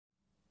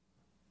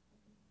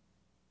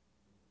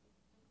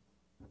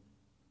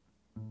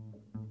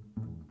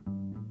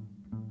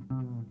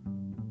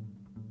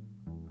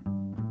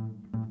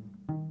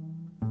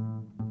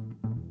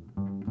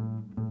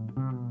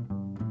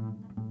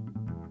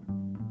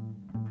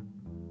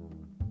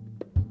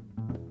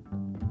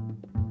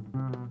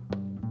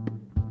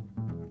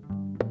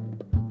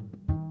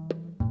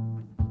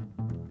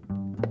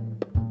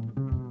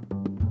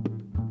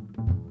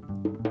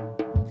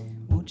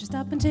you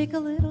stop and take a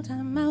little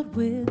time out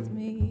with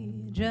me?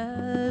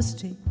 Just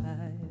take 5.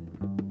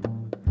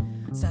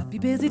 Stop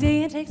your busy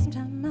day and take some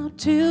time out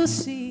to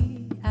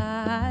see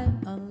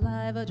I'm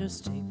alive. Or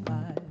just take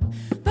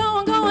 5. Though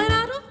I'm going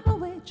out of my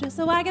way just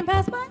so I can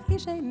pass by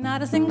each day.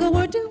 Not a single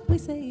word do we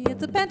say.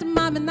 It's a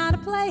pantomime and not a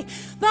play.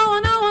 Though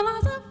I know a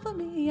lot's up for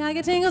me, I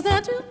get tingles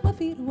down to my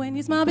feet when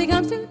your smile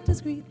becomes too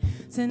discreet.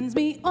 Sends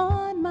me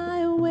on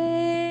my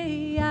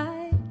way.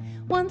 I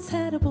once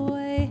had a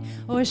boy,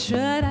 or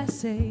should I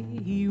say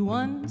he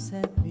once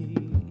had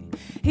me.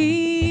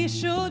 He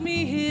showed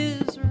me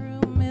his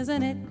room,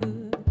 isn't it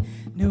good?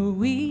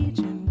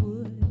 Norwegian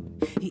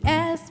wood. He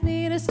asked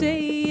me to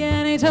stay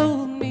and he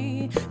told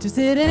me to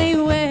sit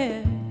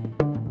anywhere.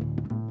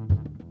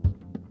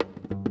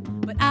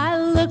 But I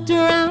looked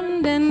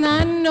around and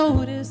I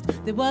noticed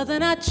there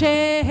wasn't a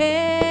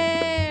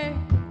chair.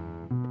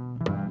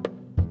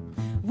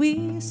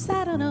 We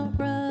sat on a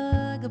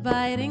rug,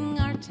 biding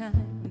our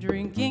time,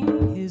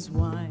 drinking his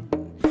wine.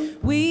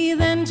 We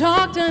then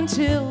talked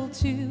until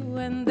 2,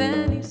 and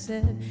then he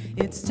said,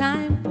 it's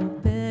time for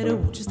bed.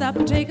 Won't you stop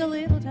and take a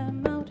little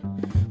time out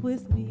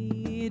with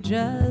me?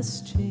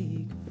 Just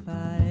take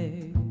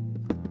 5.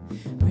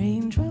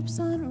 Raindrops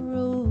on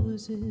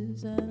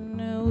roses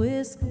and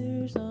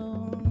whiskers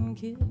on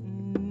kittens.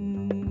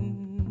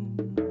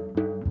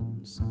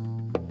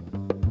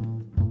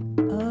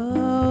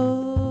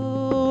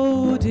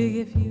 Oh, dig,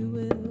 if you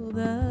will,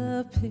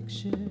 the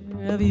picture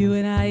of you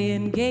and I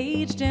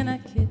engaged in a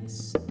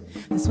kiss.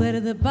 The sweat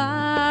of the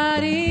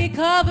body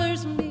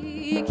covers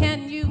me.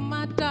 Can you,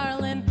 my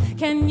darling,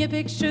 can you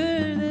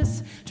picture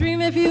this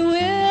dream, if you will?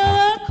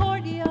 A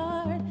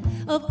courtyard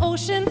of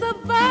oceans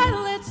of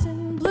violets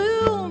in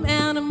bloom.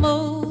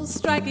 Animals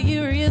strike a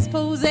curious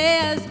pose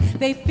as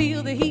they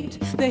feel the heat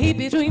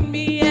between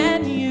me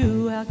and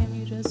you. How can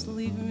you just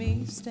leave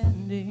me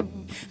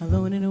standing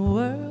alone in a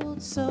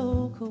world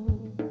so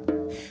cold?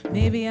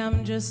 Maybe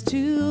I'm just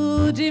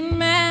too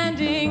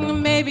demanding.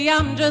 Maybe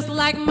I'm just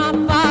like my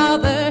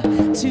father,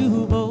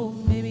 too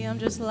bold. Maybe I'm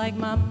just like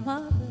my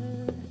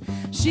mother.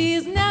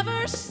 She's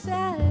never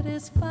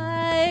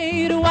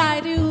satisfied. Why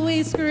do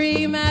we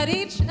scream at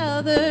each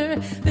other?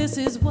 This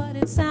is what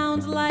it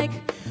sounds like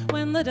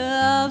when the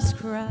doves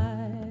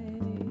cry.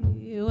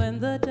 When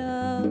the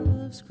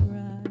doves cry.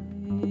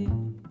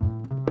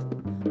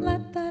 La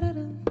da da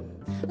da,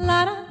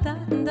 la da da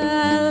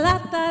da, la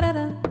da da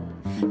da.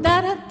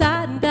 Da da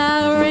da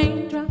da,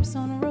 raindrops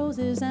on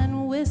roses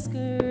and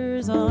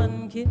whiskers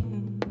on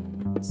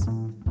kittens.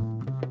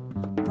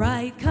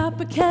 Bright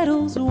copper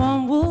kettles,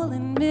 warm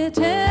woolen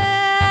mittens.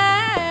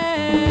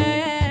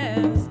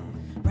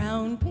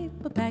 Brown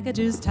paper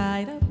packages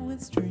tied up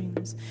with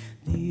strings.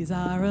 These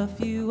are a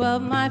few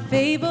of my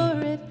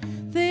favorite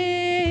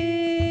things.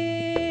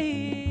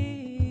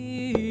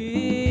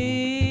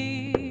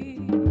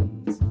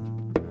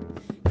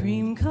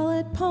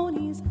 Cream-colored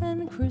ponies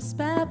and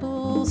crisp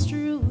apple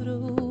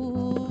strudel.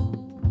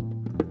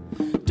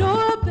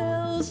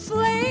 Doorbell,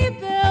 sleigh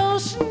bell,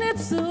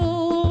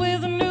 schnitzel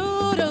with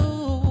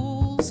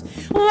noodles.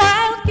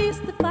 Wild geese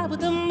that fly with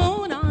the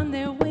moon on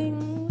their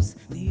wings.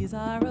 These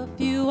are a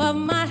few of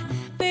my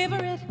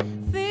favorite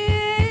things.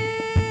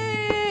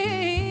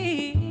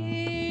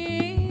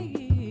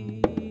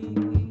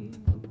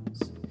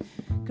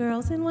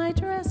 Girls in white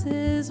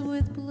dresses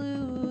with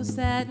blue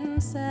satin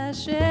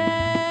sashes.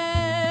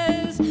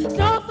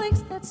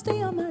 Snowflakes that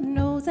stay on my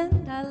nose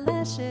and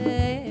eyelashes.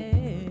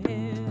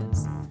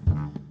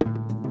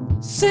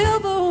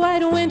 Silver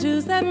white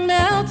winters that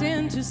melt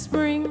into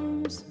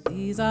springs.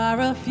 These are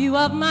a few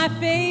of my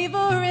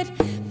favorite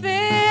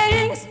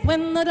things.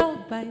 When the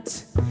dog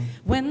bites,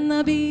 when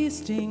the bee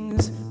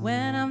stings,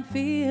 when I'm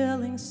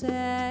feeling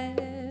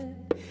sad,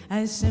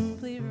 I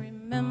simply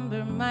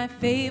remember my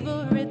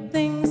favorite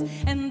things,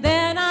 and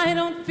then I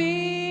don't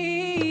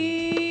feel.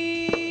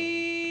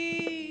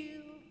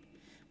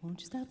 Won't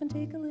you stop and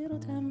take a little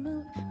time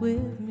out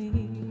with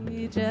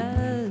me?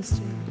 Just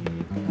take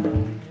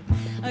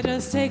 5.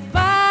 Just take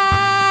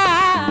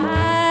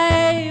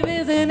 5.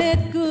 Isn't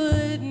it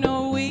good?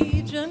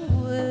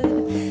 Norwegian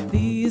wood.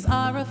 These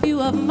are a few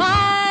of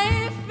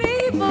my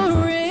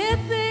favorite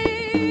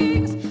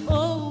things.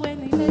 Oh,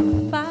 when you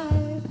take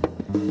 5.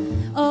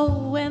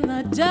 Oh, when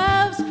the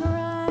doves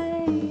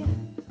cry.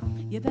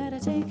 You better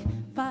take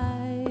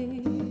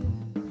 5.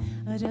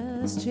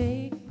 Just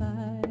take